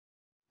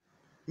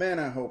Man,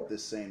 I hope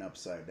this ain't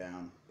upside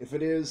down. If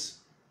it is,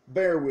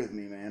 bear with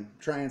me, man.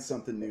 Trying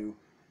something new.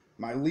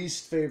 My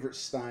least favorite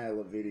style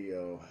of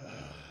video.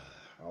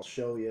 I'll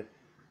show you.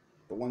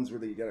 The ones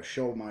where you gotta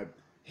show my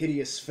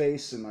hideous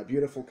face and my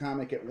beautiful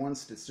comic at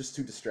once, it's just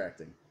too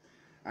distracting.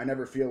 I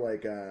never feel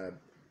like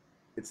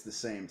it's the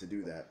same to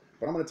do that.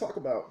 But I'm going to talk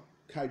about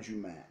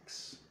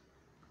Kaijumax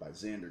by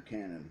Zander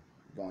Cannon,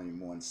 Volume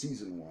 1,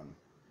 Season 1.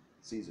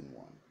 Season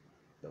 1.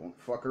 Don't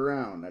fuck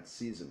around, that's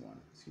Season 1.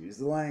 Excuse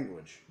the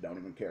language. Don't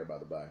even care, by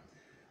the by.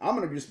 I'm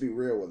going to just be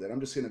real with it. I'm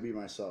just going to be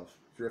myself.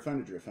 If you're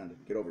offended, you're offended.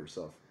 Get over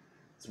yourself.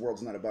 This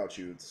world's not about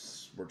you.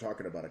 We're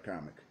talking about a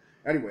comic.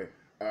 Anyway,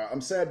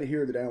 I'm sad to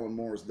hear that Alan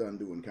Moore's done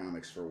doing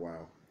comics for a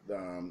while.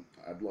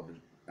 I'd love to.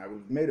 I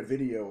made a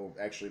video,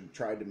 actually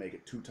tried to make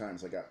it 2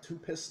 times. I got too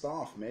pissed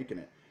off making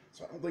it.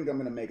 So I don't think I'm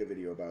going to make a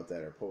video about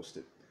that or post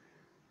it.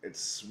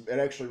 It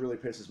actually really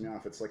pisses me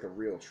off. It's like a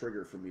real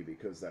trigger for me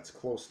because that's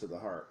close to the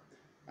heart.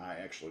 I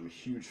actually am a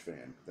huge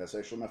fan. That's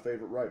actually my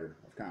favorite writer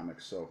of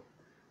comics, so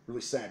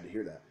really sad to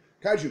hear that.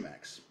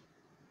 Kaijumax.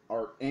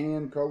 Art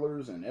and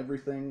colors and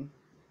everything.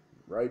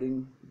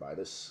 Writing by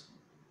this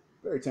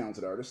very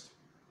talented artist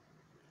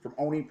from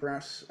Oni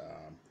Press.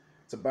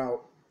 It's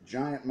about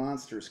giant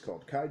monsters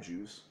called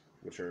kaijus,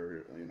 which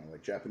are,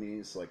 like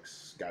Japanese, like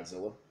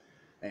Godzilla,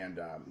 and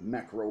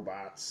mech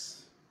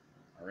robots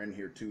are in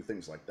here too,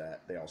 things like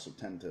that. They also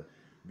tend to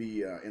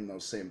be in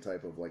those same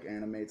type of like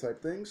anime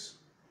type things.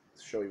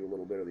 To show you a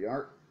little bit of the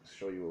art,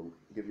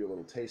 give you a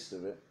little taste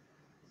of it.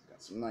 It's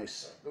got some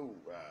nice,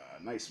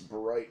 nice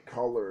bright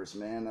colors,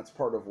 man. That's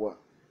part of what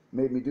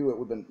made me do it.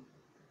 We've been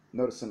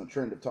noticing a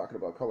trend of talking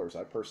about colors.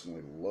 I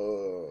personally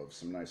love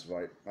some nice,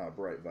 bright,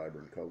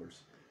 vibrant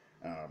colors.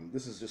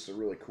 This is just a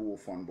really cool,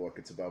 fun book.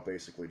 It's about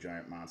basically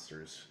giant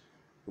monsters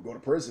who go to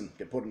prison,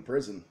 get put in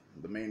prison.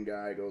 The main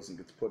guy goes and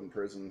gets put in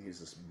prison. He's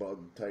this bug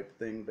type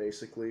thing,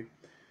 basically.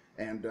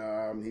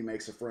 And he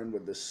makes a friend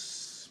with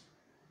this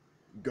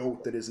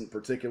goat that isn't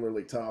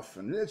particularly tough.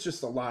 And it's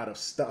just a lot of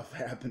stuff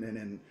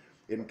happening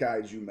in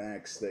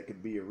Kaijumax that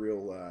could be a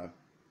real,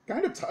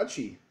 kind of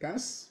touchy, kind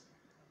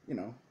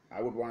of,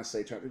 I would want to say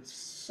it's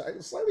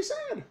slightly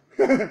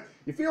sad.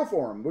 You feel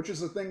for him, which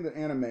is the thing that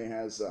anime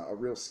has a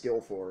real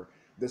skill for.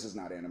 This is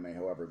not anime,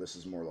 however. This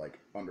is more like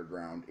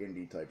underground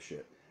indie type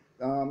shit.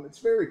 It's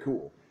very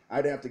cool.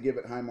 I'd have to give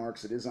it high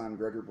marks. It is on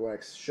Gregor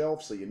Black's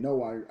shelf, so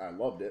I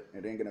loved it.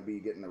 It ain't going to be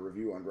getting a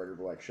review on Gregor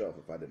Black's shelf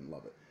if I didn't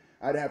love it.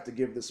 I'd have to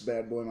give this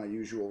bad boy my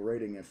usual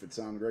rating if it's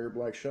on Gregor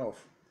Black's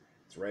shelf.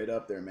 It's right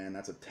up there, man.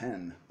 That's a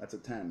 10. That's a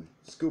 10.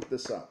 Scoop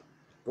this up.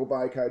 Go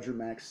buy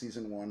Kaijumax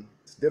Season 1.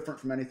 It's different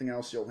from anything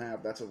else you'll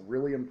have. That's a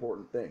really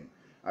important thing.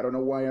 I don't know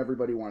why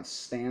everybody wants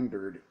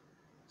standard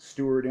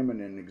Stuart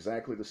Immonen,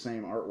 exactly the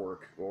same artwork,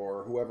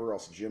 or whoever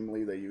else, Jim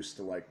Lee, they used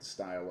to like the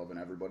style of, and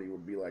everybody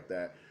would be like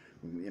that.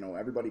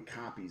 Everybody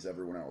copies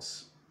everyone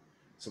else.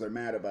 So they're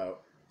mad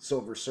about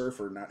Silver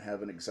Surfer not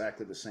having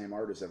exactly the same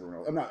art as everyone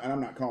else.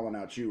 I'm not calling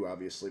out you,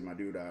 obviously, my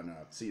dude on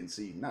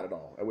CNC. Not at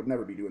all. I would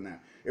never be doing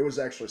that. It was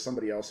actually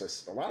somebody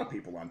else. A lot of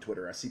people on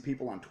Twitter. I see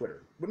people on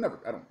Twitter.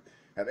 I don't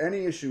have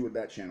any issue with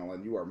that channel,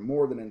 and you are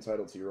more than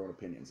entitled to your own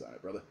opinions on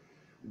it, brother.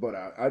 But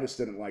I just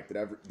didn't like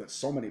that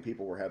so many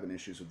people were having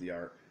issues with the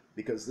art,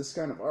 because this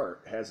kind of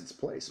art has its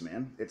place,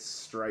 man. It's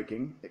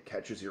striking, it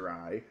catches your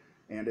eye,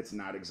 and it's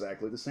not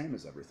exactly the same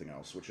as everything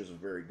else, which is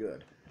very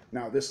good.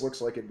 Now, this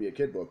looks like it'd be a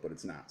kid book, but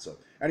it's not. So,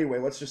 anyway,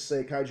 let's just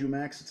say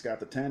Kaijumax. It's got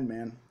the 10,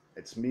 man.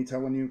 It's me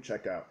telling you,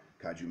 check out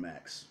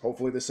Kaijumax.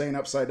 Hopefully this ain't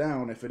upside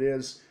down. If it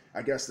is,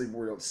 I guess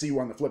we'll see you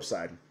on the flip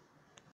side.